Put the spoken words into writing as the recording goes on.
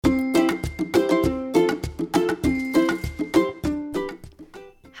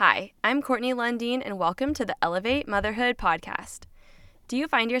Hi, I'm Courtney Lundeen, and welcome to the Elevate Motherhood podcast. Do you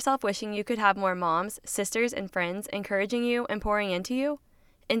find yourself wishing you could have more moms, sisters, and friends encouraging you and pouring into you,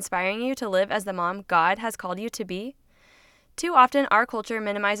 inspiring you to live as the mom God has called you to be? Too often, our culture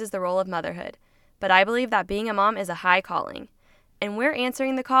minimizes the role of motherhood, but I believe that being a mom is a high calling, and we're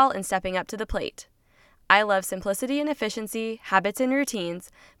answering the call and stepping up to the plate. I love simplicity and efficiency, habits and routines,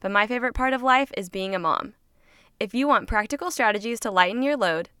 but my favorite part of life is being a mom. If you want practical strategies to lighten your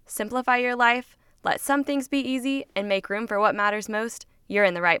load, simplify your life, let some things be easy, and make room for what matters most, you're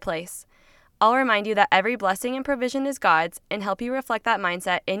in the right place. I'll remind you that every blessing and provision is God's and help you reflect that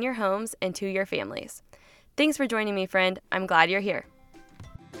mindset in your homes and to your families. Thanks for joining me, friend. I'm glad you're here.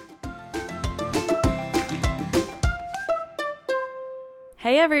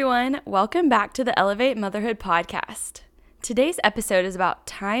 Hey everyone, welcome back to the Elevate Motherhood podcast. Today's episode is about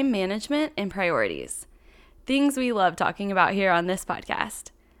time management and priorities. Things we love talking about here on this podcast.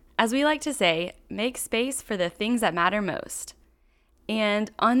 As we like to say, make space for the things that matter most.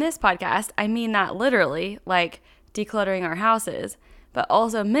 And on this podcast, I mean that literally, like decluttering our houses, but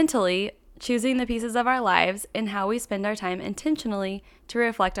also mentally choosing the pieces of our lives and how we spend our time intentionally to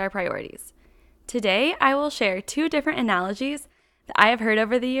reflect our priorities. Today, I will share 2 different analogies that I have heard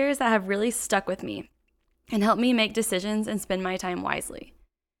over the years that have really stuck with me and helped me make decisions and spend my time wisely.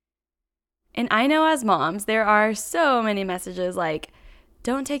 And I know as moms, there are so many messages like,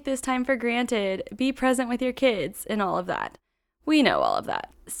 don't take this time for granted, be present with your kids, and all of that. We know all of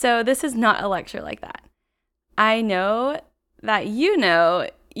that. So this is not a lecture like that. I know that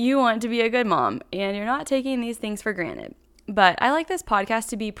you want to be a good mom and you're not taking these things for granted. But I like this podcast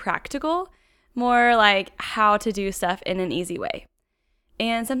to be practical, more like how to do stuff in an easy way.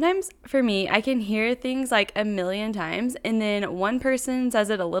 And sometimes for me, I can hear things like a million times and then one person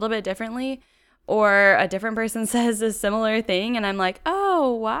says it a little bit differently or a different person says a similar thing and I'm like,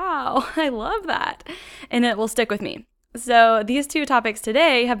 oh, wow, I love that. And it will stick with me. So these 2 topics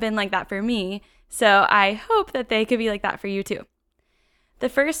today have been like that for me. So I hope that they could be like that for you too. The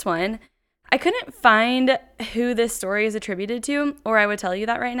first one, I couldn't find who this story is attributed to, or I would tell you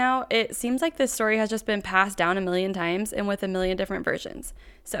that right now. It seems like this story has just been passed down a million times and with a million different versions.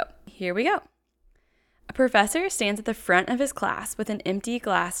 So here we go. A professor stands at the front of his class with an empty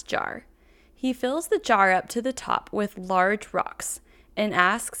glass jar. He fills the jar up to the top with large rocks and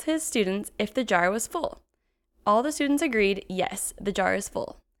asks his students if the jar was full. All the students agreed, yes, the jar is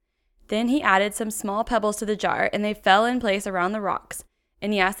full. Then he added some small pebbles to the jar and they fell in place around the rocks.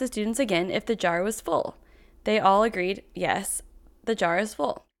 And he asked the students again if the jar was full. They all agreed, yes, the jar is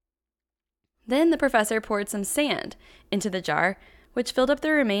full. Then the professor poured some sand into the jar, which filled up the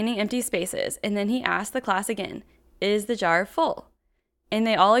remaining empty spaces, and then he asked the class again, is the jar full? And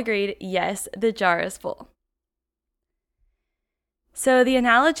they all agreed, yes, the jar is full. So the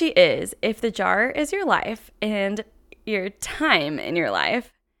analogy is, if the jar is your life and your time in your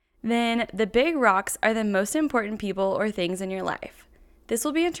life, then the big rocks are the most important people or things in your life. This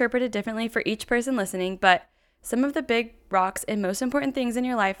will be interpreted differently for each person listening, but some of the big rocks and most important things in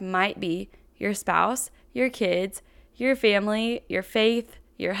your life might be your spouse, your kids, your family, your faith,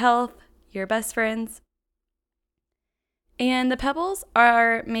 your health, your best friends. And the pebbles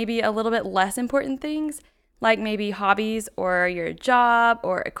are maybe a little bit less important things, like maybe hobbies or your job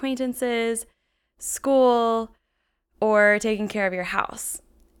or acquaintances, school, or taking care of your house.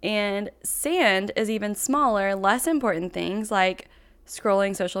 And sand is even smaller, less important things like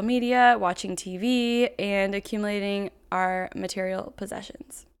scrolling social media, watching TV, and accumulating our material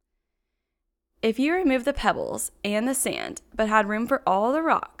possessions. If you remove the pebbles and the sand, but had room for all the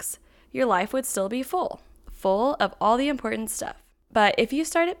rocks, your life would still be full of all the important stuff. But if you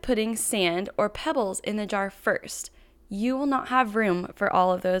started putting sand or pebbles in the jar first, you will not have room for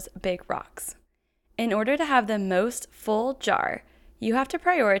all of those big rocks. In order to have the most full jar, you have to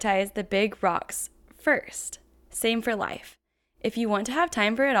prioritize the big rocks first. Same for life. If you want to have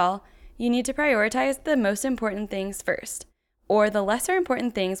time for it all, you need to prioritize the most important things first, or the lesser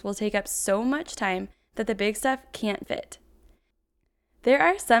important things will take up so much time that the big stuff can't fit. There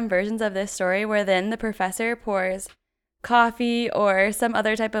are some versions of this story where then the professor pours coffee or some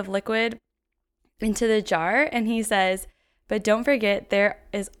other type of liquid into the jar and he says, but don't forget there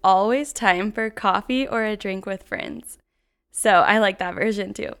is always time for coffee or a drink with friends. So I like that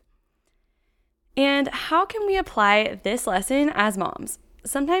version too. And how can we apply this lesson as moms?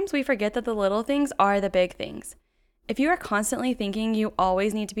 Sometimes we forget that the little things are the big things. If you are constantly thinking you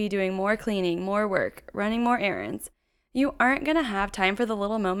always need to be doing more cleaning, more work, running more errands, you aren't going to have time for the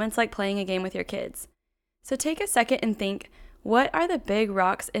little moments like playing a game with your kids. So take a second and think, what are the big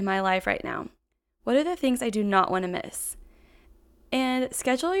rocks in my life right now? What are the things I do not want to miss? And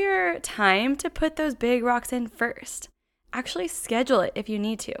schedule your time to put those big rocks in first. Actually schedule it if you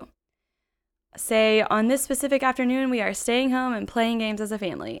need to. Say, on this specific afternoon, we are staying home and playing games as a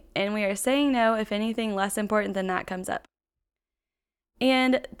family, and we are saying no if anything less important than that comes up.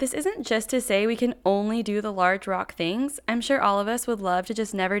 And this isn't just to say we can only do the large rock things. I'm sure all of us would love to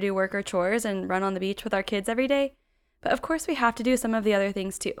just never do work or chores and run on the beach with our kids every day. But of course we have to do some of the other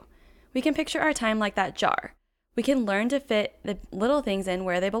things too. We can picture our time like that jar. We can learn to fit the little things in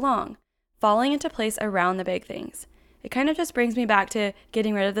where they belong, falling into place around the big things. It kind of just brings me back to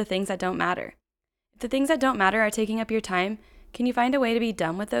getting rid of the things that don't matter. If the things that don't matter are taking up your time, can you find a way to be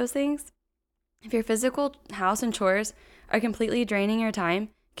done with those things? If your physical house and chores are completely draining your time,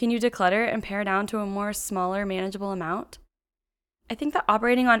 can you declutter and pare down to a more smaller, manageable amount? I think that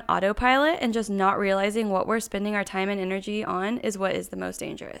operating on autopilot and just not realizing what we're spending our time and energy on is what is the most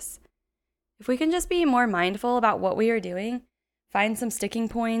dangerous. If we can just be more mindful about what we are doing, find some sticking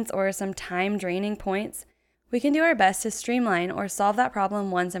points or some time-draining points, we can do our best to streamline or solve that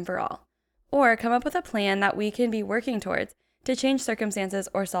problem once and for all, or come up with a plan that we can be working towards to change circumstances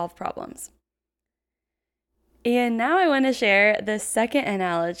or solve problems. And now I want to share the second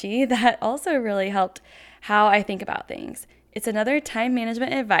analogy that also really helped how I think about things. It's another time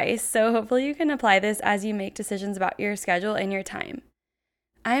management advice, so hopefully you can apply this as you make decisions about your schedule and your time.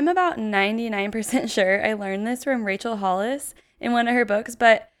 I'm about 99% sure I learned this from Rachel Hollis in one of her books,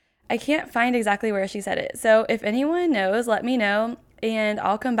 but I can't find exactly where she said it. So if anyone knows, let me know, and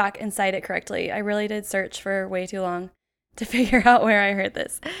I'll come back and cite it correctly. I really did search for way too long to figure out where I heard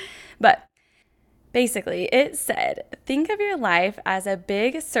this. But basically, it said, think of your life as a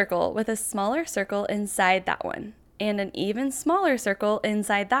big circle with a smaller circle inside that one, and an even smaller circle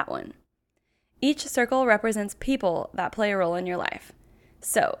inside that one. Each circle represents people that play a role in your life.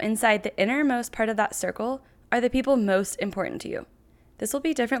 So, inside the innermost part of that circle are the people most important to you. This will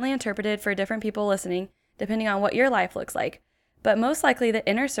be differently interpreted for different people listening, depending on what your life looks like. But most likely, the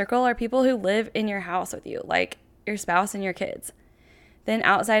inner circle are people who live in your house with you, like your spouse and your kids. Then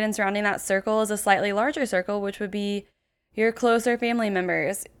outside and surrounding that circle is a slightly larger circle, which would be your closer family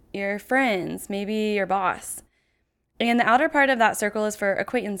members, your friends, maybe your boss. And the outer part of that circle is for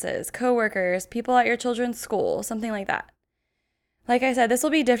acquaintances, coworkers, people at your children's school, something like that. Like I said, this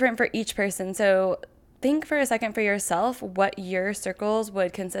will be different for each person, so think for a second for yourself what your circles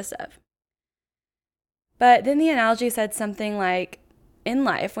would consist of. But then the analogy said something like, in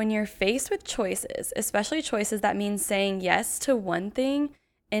life, when you're faced with choices, especially choices that mean saying yes to one thing,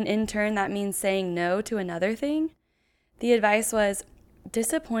 and in turn that means saying no to another thing, the advice was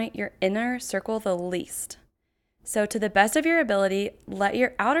disappoint your inner circle the least. So to the best of your ability, let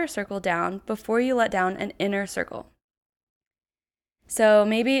your outer circle down before you let down an inner circle. So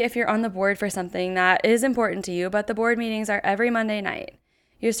maybe if you're on the board for something that is important to you, but the board meetings are every Monday night,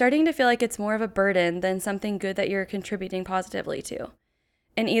 you're starting to feel like it's more of a burden than something good that you're contributing positively to.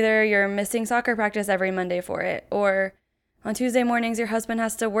 And either you're missing soccer practice every Monday for it, or on Tuesday mornings your husband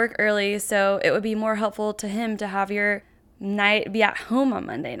has to work early, so it would be more helpful to him to have your night be at home on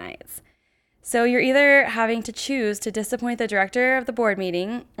Monday nights. So you're either having to choose to disappoint the director of the board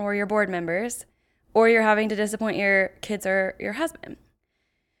meeting or your board members, or you're having to disappoint your kids or your husband.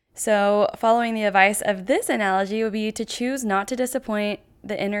 So following the advice of this analogy would be to choose not to disappoint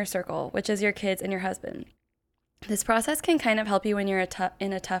the inner circle, which is your kids and your husband. This process can kind of help you when you're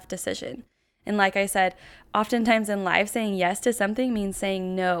in a tough decision. And like I said, oftentimes in life, saying yes to something means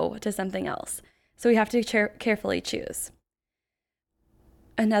saying no to something else. So we have to carefully choose.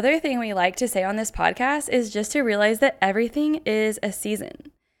 Another thing we like to say on this podcast is just to realize that everything is a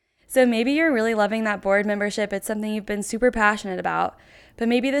season. So maybe you're really loving that board membership. It's something you've been super passionate about, but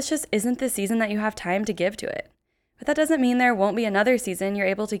maybe this just isn't the season that you have time to give to it. But that doesn't mean there won't be another season you're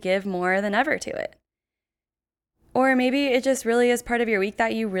able to give more than ever to it. Or maybe it just really is part of your week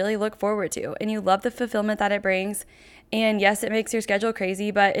that you really look forward to and you love the fulfillment that it brings. And yes, it makes your schedule crazy,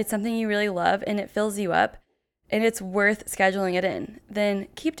 but it's something you really love and it fills you up and it's worth scheduling it in. Then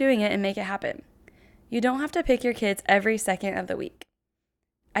keep doing it and make it happen. You don't have to pick your kids every second of the week.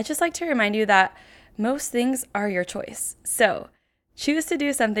 I just like to remind you that most things are your choice. So choose to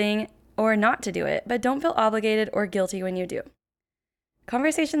do something or not to do it, but don't feel obligated or guilty when you do.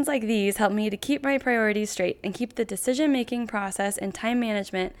 Conversations like these help me to keep my priorities straight and keep the decision-making process and time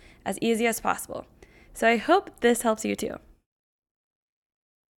management as easy as possible. So I hope this helps you too.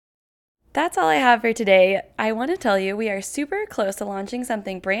 That's all I have for today. I want to tell you we are super close to launching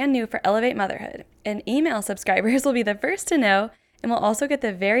something brand new for Elevate Motherhood, and email subscribers will be the first to know and will also get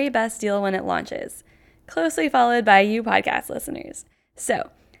the very best deal when it launches, closely followed by you podcast listeners. So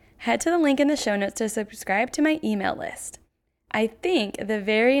head to the link in the show notes to subscribe to my email list. I think the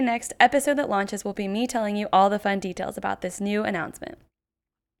very next episode that launches will be me telling you all the fun details about this new announcement.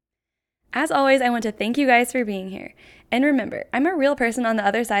 As always, I want to thank you guys for being here. And remember, I'm a real person on the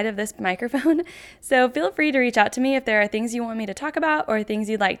other side of this microphone, so feel free to reach out to me if there are things you want me to talk about or things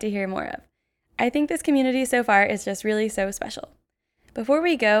you'd like to hear more of. I think this community so far is just really so special. Before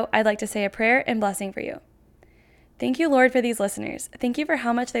we go, I'd like to say a prayer and blessing for you. Thank you, Lord, for these listeners. Thank you for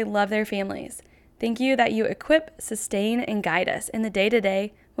how much they love their families. Thank you that you equip, sustain, and guide us in the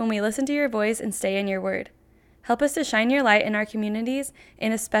day-to-day when we listen to your voice and stay in your word. Help us to shine your light in our communities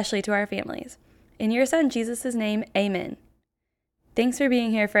and especially to our families. In your Son, Jesus' name, amen. Thanks for being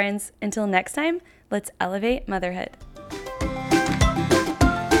here, friends. Until next time, let's elevate motherhood.